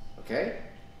 Okay,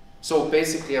 so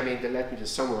basically, I mean, let me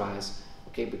just summarize,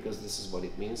 okay, because this is what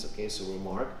it means. Okay, so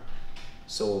remark.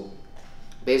 So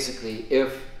basically,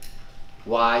 if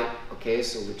y, okay,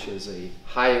 so which is a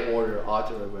higher order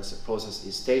autoregressive process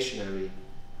is stationary,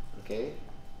 okay,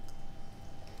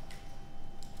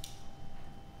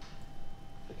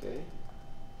 okay,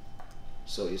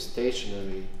 so is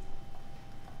stationary,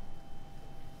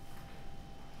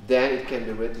 then it can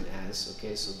be written as,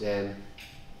 okay, so then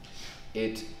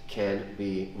it can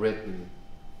be written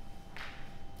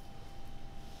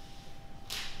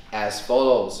as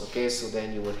follows, okay, so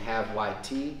then you would have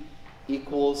yt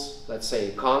equals, let's say,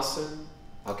 a constant,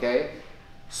 okay,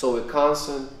 so a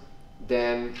constant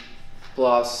then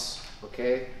plus,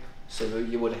 okay, so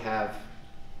you would have,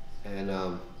 and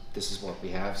this is what we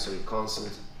have, so a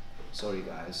constant, sorry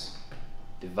guys,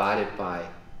 divided by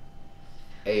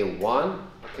a1,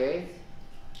 okay,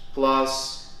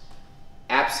 plus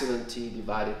epsilon t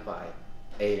divided by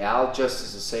al, just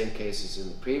as the same case as in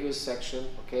the previous section,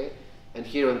 okay, and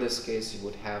here in this case you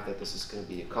would have that this is going to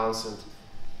be a constant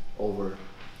over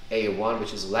a1,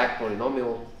 which is a Lag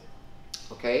polynomial,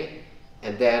 okay,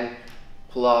 and then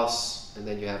plus, and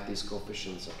then you have these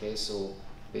coefficients, okay, so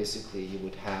basically you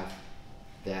would have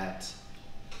that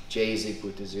j is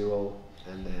equal to 0,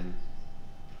 and then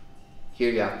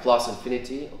here you have plus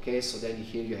infinity, okay, so then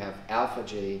here you have alpha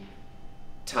j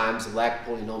times the Lag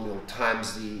polynomial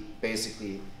times the,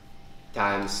 basically,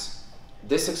 times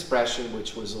this expression,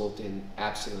 which result in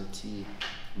epsilon t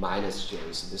minus j,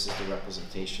 so this is the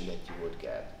representation that you would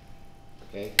get,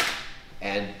 okay,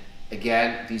 and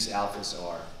again, these alphas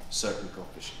are certain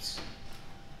coefficients,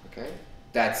 okay,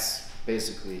 that's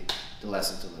basically the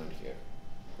lesson to learn here,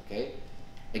 okay.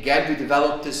 Again, we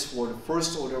developed this for the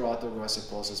first order autoregressive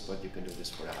process, but you can do this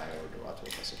for the higher order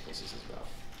autoregressive process as well.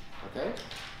 Okay?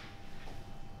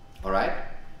 Alright?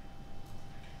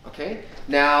 Okay?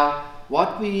 Now,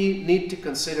 what we need to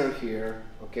consider here,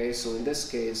 okay, so in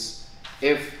this case,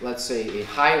 if, let's say, a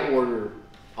higher order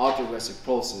autoregressive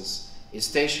process is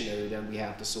stationary, then we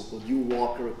have the so-called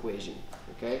U-Walker equation.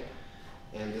 Okay?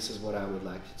 and this is what I would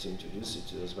like to introduce you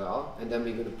to as well. And then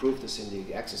we're going to prove this in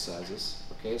the exercises.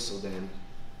 Okay, so then,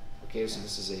 okay, so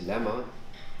this is a lemma.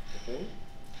 Okay,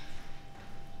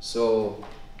 so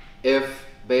if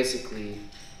basically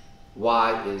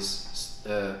y is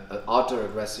an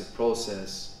autoregressive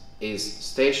process is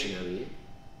stationary,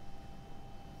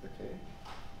 okay,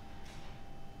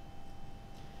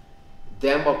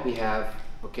 then what we have,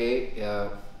 okay,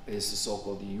 is the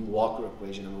so-called U-Walker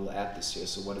equation, and we'll add this here.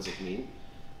 So what does it mean?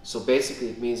 So basically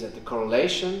it means that the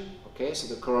correlation, okay,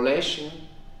 so the correlation,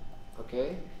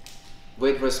 okay,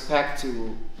 with respect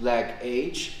to leg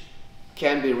h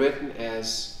can be written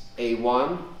as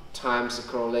A1 times the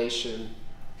correlation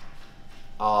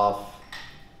of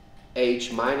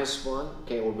h minus 1,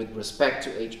 okay, or with respect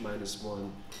to h minus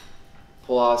 1,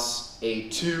 plus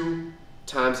A2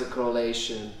 times the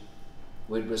correlation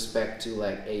with respect to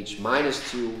like h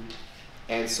minus 2,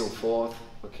 and so forth,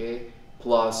 okay,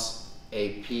 plus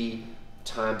AP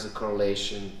times the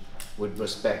correlation with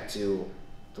respect to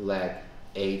the leg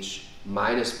h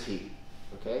minus p,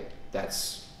 okay,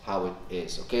 that's how it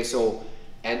is, okay. So,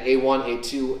 and A1,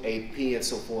 A2, AP, and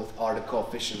so forth are the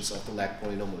coefficients of the leg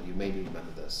polynomial. You maybe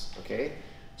remember this, okay.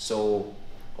 So,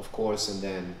 of course, and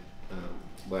then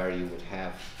where you would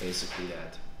have basically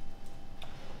that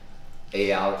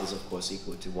AL is of course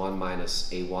equal to 1 minus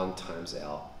A1 times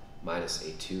L minus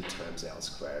A2 times L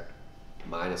squared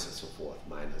minus and so forth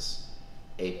minus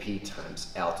AP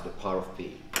times L to the power of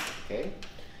P, okay.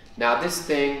 Now this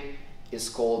thing is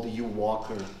called the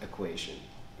U-Walker equation,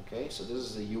 okay. So this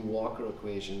is the U-Walker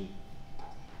equation,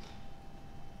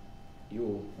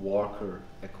 U-Walker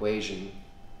equation,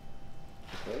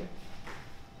 okay.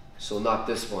 So not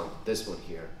this one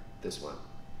here, this one,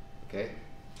 okay.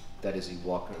 That is the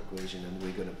Walker equation, and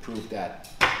we're going to prove that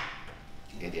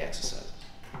in the exercises,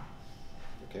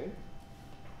 okay,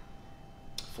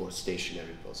 for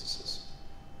stationary processes.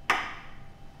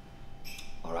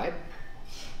 All right,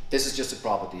 this is just a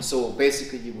property. So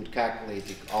basically, you would calculate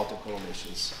the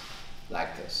autocorrelations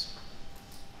like this,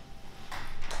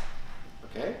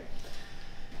 okay.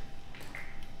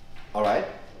 All right.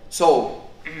 So,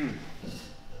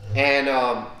 and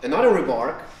another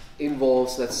remark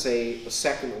involves, let's say, a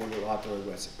second order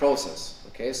autoregressive process.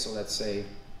 Okay, so let's say,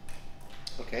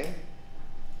 okay,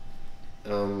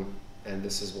 and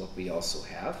this is what we also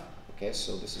have. Okay,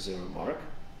 so this is a remark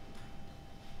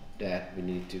that we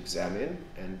need to examine,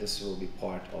 and this will be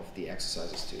part of the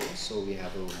exercises too. So we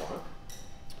have a remark.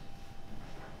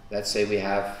 Let's say we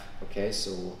have, okay,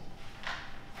 so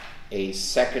a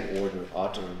second order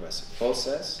autoregressive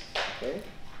process. Okay,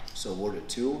 so order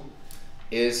 2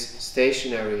 is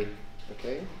stationary,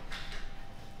 okay,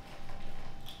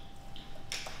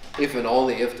 if and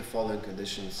only if the following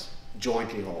conditions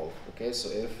jointly hold. Okay, so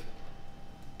if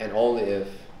and only if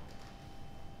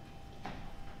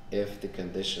the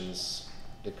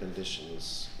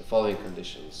following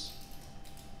conditions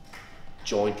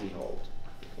jointly hold.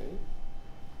 Okay,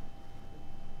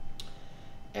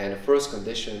 and the first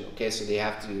condition, okay, so they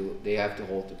have to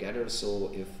hold together. So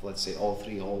if, let's say, all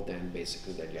three hold, then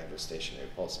basically then you have a stationary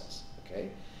process.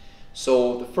 Okay,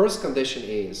 so the first condition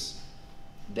is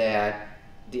that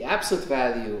the absolute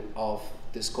value of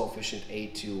this coefficient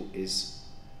A2 is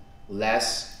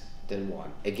less than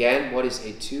 1. Again, what is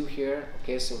A2 here?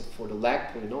 Okay, so for the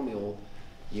lag polynomial,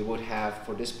 you would have,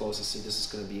 for this process, this is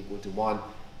going to be equal to 1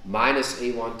 minus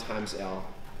A1 times L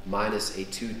minus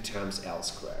A2 times L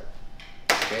squared.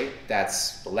 Okay,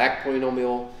 that's the lag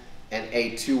polynomial, and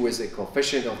A2 is the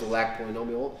coefficient of the lag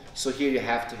polynomial. So here you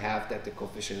have to have that the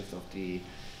coefficient of the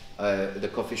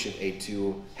coefficient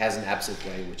A2 has an absolute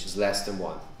value which is less than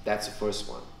 1. That's the first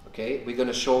one. Okay, we're going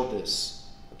to show this.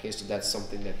 Okay, so that's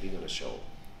something that we're going to show.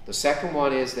 The second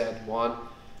one is that 1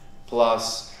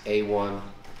 plus A1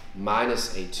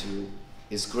 minus A2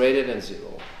 is greater than 0.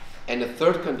 And the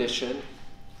third condition,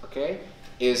 okay,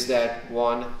 is that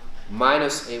 1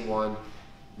 minus A1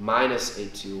 minus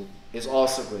A2 is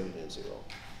also greater than 0.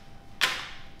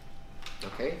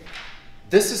 Okay,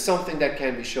 this is something that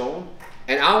can be shown,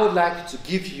 and I would like to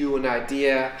give you an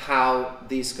idea how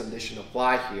these conditions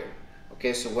apply here.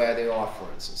 Okay, so where they are, for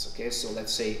instance. Okay, so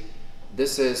let's say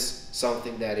this is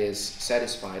something that is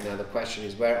satisfied. Now the question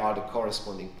is, where are the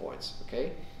corresponding points?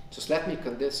 Okay, just let me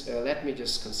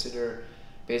just consider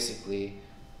basically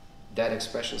that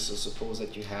expression. So suppose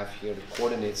that you have here the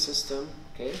coordinate system.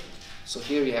 Okay, so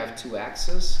here you have two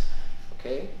axes.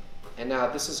 Okay, and now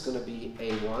this is going to be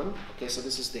A1. Okay, so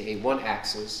this is the A1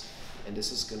 axis, and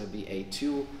this is going to be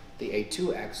A2, the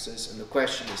A2 axis. And the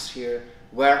question is here,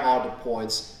 where are the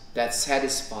points that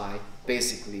satisfy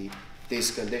basically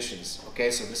these conditions?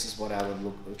 Okay, so this is what I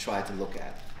would try to look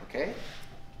at. Okay,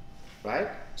 right?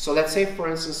 So let's say, for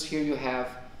instance, here you have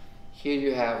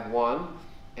 1,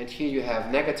 and here you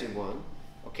have -1.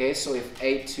 Okay, so if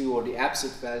A2, or the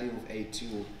absolute value of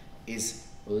A2, is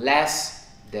less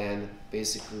than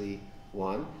basically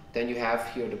 1, then you have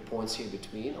here the points here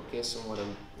between. Okay, so what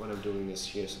I'm doing is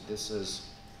here. So this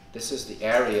is the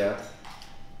area.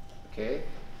 Okay,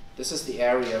 this is the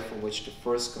area for which the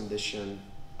first condition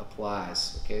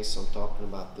applies. Okay, so I'm talking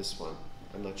about this one.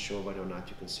 I'm not sure whether or not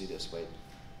you can see this. Wait.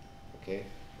 Okay,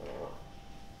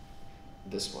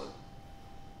 this one.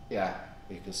 Yeah,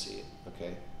 you can see it.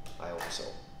 Okay, I hope so.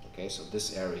 Okay, so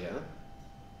this area.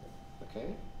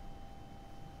 Okay,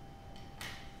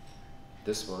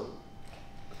 this one.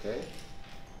 Okay,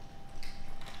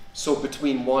 so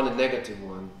between 1 and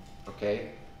 -1.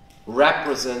 Okay,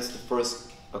 represents the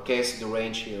first. Okay, so the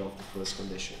range here of the first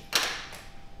condition.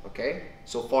 Okay,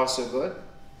 so far so good.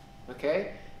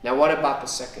 Okay, now what about the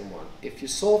second one? If you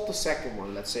solve the second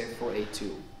one, let's say for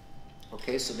A2,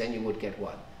 okay, so then you would get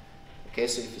what? Okay,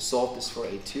 so if you solve this for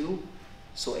A2,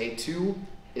 so A2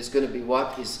 is going to be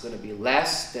what? Is going to be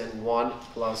less than 1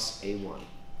 plus A1,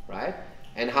 right?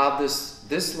 And how does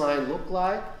this line look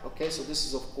like? Okay, so this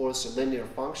is of course a linear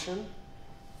function,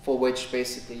 for which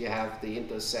basically you have the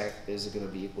intersect is going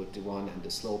to be equal to 1, and the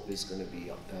slope is going to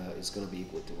be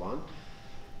equal to 1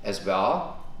 as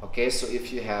well. Okay, so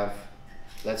if you have,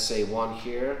 let's say, 1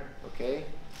 here, okay,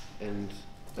 and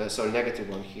sorry,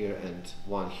 -1 here and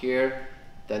 1 here,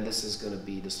 then this is going to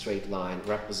be the straight line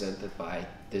represented by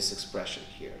this expression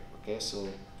here. Okay, so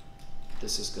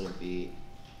this is going to be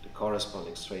the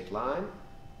corresponding straight line.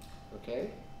 Okay,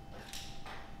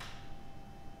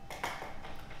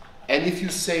 and if you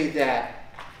say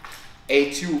that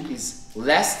A2 is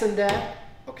less than that,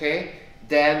 okay,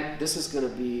 then this is going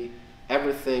to be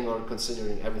everything, or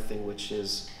considering everything which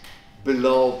is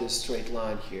below this straight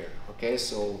line here. Okay,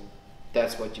 so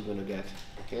that's what you're going to get.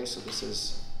 Okay, so this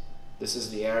is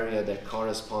the area that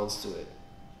corresponds to it.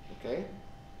 Okay,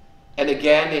 and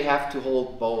again they have to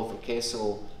hold both. Okay,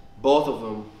 so both of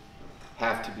them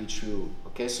have to be true.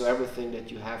 Okay, so everything that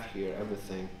you have here,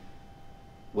 everything,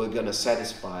 we're going to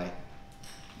satisfy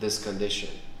this condition.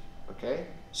 Okay,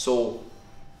 so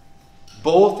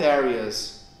both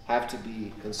areas have to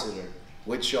be considered,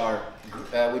 which are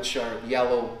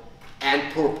yellow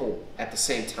and purple at the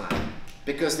same time,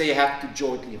 because they have to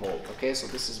jointly hold. Okay, so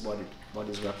this is what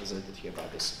is represented here by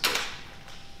this equation.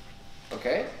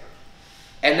 Okay,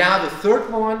 and now the third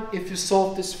one, if you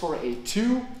solve this for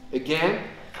A2 again.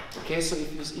 Okay, so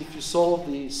if you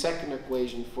solve the second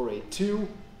equation for A2,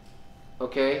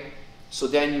 okay, so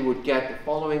then you would get the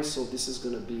following. So this is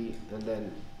going to be, and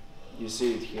then you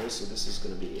see it here, so this is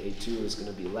going to be A2 is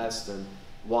going to be less than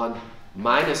 1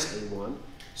 minus A1.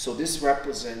 So this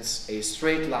represents a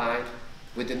straight line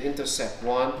with an intercept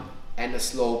 1 and a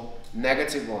slope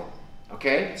 -1.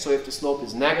 Okay, so if the slope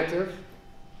is negative,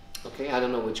 okay, I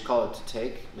don't know which color to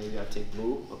take. Maybe I take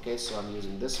blue. Okay, so I'm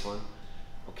using this one.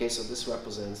 Okay, so this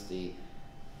represents the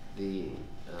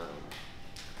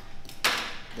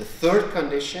third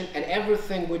condition, and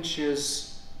everything which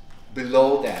is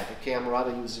below that. Okay, I'm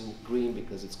rather using green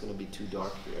because it's going to be too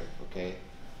dark here. Okay,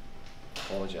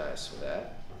 apologize for that.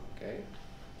 Okay,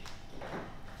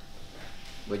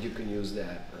 but you can use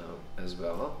that as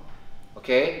well.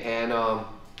 Okay,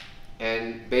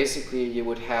 and basically you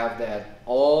would have that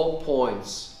all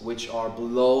points which are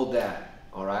below that.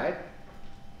 All right.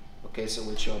 Okay, so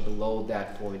which are below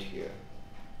that point here,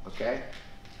 okay,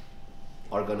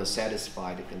 are going to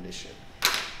satisfy the condition.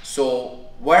 So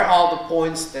where are the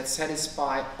points that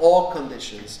satisfy all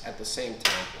conditions at the same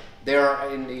time? They are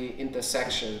in the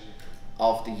intersection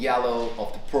of the yellow,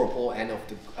 of the purple, and of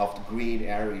the green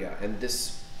area, and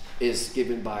this is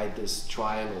given by this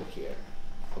triangle here.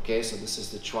 Okay, so this is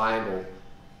the triangle,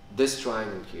 this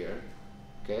triangle here.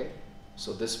 Okay,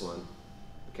 so this one.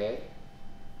 Okay,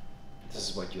 this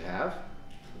is what you have.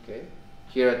 Okay,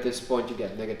 here at this point you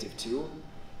get -2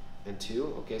 and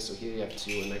 2. Okay, so here you have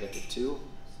 2 and -2,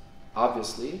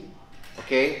 obviously.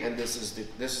 Okay, and this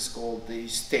is called the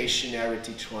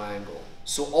stationarity triangle.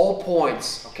 So all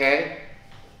points, okay,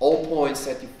 all points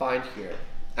that you find here,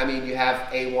 I mean, you have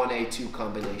A1, A2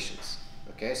 combinations.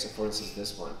 Okay, so for instance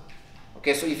this one.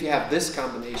 Okay, so if you have this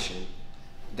combination,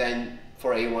 then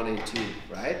for A1 and A2,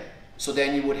 right? So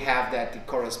then you would have that the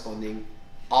corresponding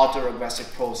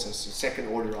autoregressive process, the second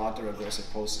order autoregressive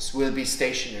process, will be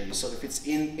stationary. So if it's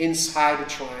inside the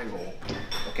triangle,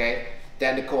 okay,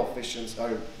 then the coefficients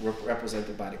are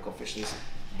represented by the coefficients,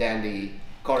 then the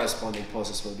corresponding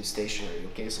process will be stationary.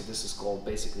 Okay, so this is called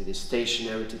basically the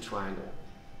stationarity triangle.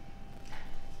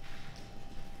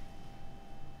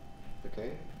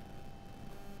 Okay.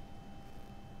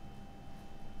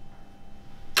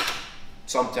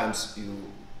 sometimes you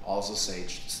also say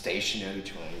stationary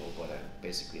triangle, but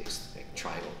basically a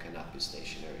triangle cannot be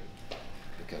stationary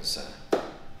because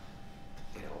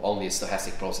you know, only a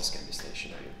stochastic process can be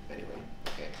stationary anyway.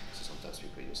 Okay, so sometimes we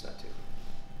could use that too.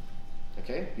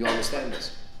 Okay, you understand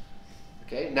this?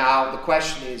 Okay, now the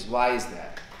question is, why is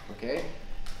that? Okay,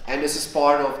 and this is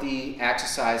part of the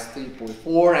exercise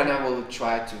 3.4, and I will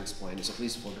try to explain this, at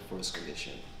least for the first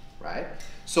condition, right?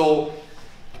 So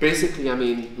basically, I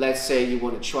mean, let's say you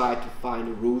want to try to find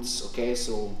the roots, okay?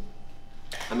 So,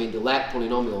 I mean, the lag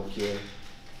polynomial here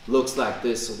looks like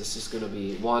this, so this is going to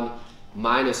be 1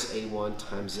 minus a1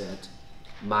 times z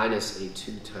minus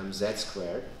a2 times z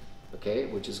squared, okay,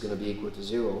 which is going to be equal to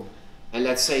 0. And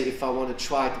let's say if I want to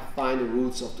try to find the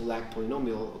roots of the lag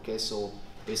polynomial, okay, so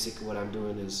basically what I'm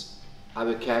doing is I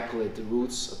will calculate the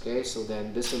roots, okay, so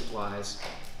then this implies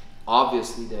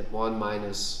obviously that 1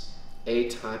 minus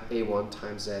a1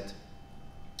 times z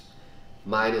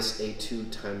minus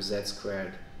a2 times z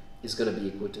squared is going to be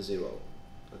equal to 0.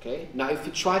 Okay, now if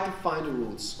you try to find the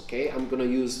roots, okay, I'm going to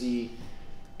use the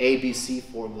ABC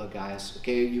formula, guys,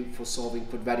 okay, for solving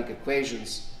quadratic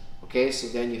equations. Okay, so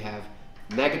then you have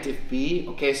negative b,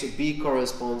 okay, so b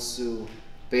corresponds to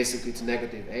basically to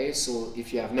negative a, so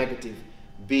if you have negative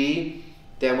b,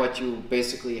 then what you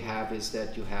basically have is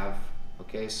that you have,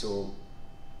 okay, so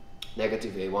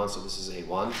negative a1, so this is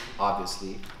a1,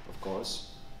 obviously, of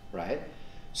course, right?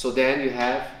 So then you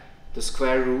have the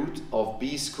square root of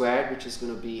b squared, which is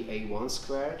going to be a1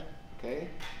 squared, okay?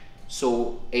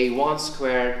 So a1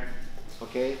 squared,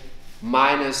 okay,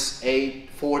 minus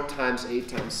 4 times a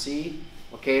times c,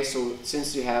 okay? So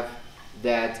since you have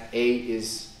that a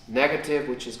is negative,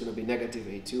 which is going to be negative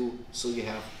a2, so you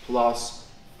have plus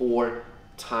 4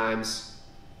 times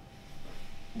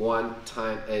 1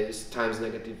 times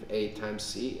negative a times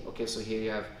c, okay? So here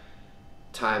you have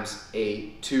times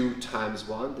a2 times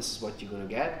 1, this is what you're going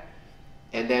to get,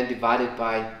 and then divided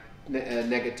by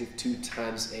negative 2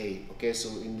 times a, okay? So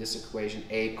in this equation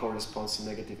a corresponds to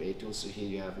negative a2, so here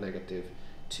you have negative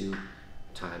 2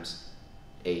 times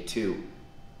a2.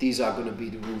 These are going to be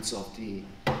the roots of the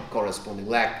corresponding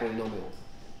lag polynomial,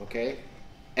 okay?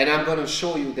 And I'm going to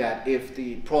show you that if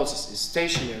the process is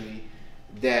stationary,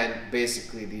 then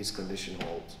basically these conditions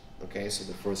hold, okay? So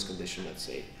the first condition, let's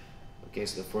say, okay,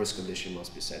 so the first condition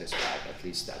must be satisfied, at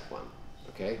least that one,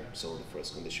 okay? So the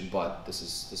first condition, but this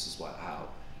is what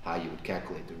how you would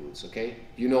calculate the roots, okay?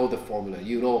 You know the formula,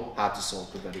 you know how to solve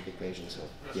quadratic equations, so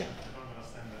yeah. I don't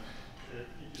understand that.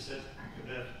 You said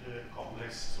that the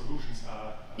complex solutions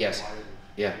are Yes. viable.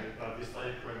 Yeah. But this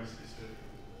diagram is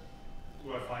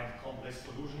do I find complex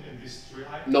solution in this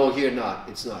triangle? No, here not.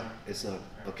 It's not. It's not.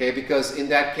 Okay, because in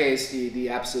that case, the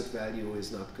absolute value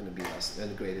is not going to be less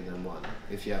than greater than 1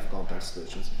 if you have complex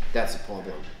solutions. That's the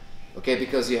problem. Okay,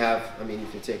 because you have, I mean,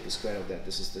 if you take the square of that,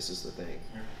 this is the thing.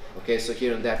 Okay, so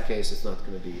here in that case, it's not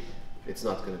going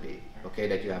to be, okay,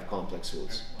 that you have complex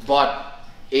roots. But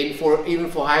even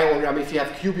for higher order, I mean, if you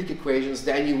have cubic equations,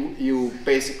 then you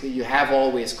basically you have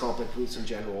always complex roots in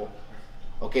general.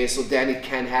 Okay, so then it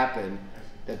can happen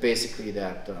that basically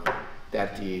that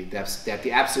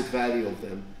the absolute value of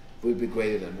them will be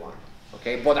greater than 1.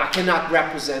 Okay, but I cannot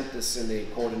represent this in the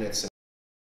coordinates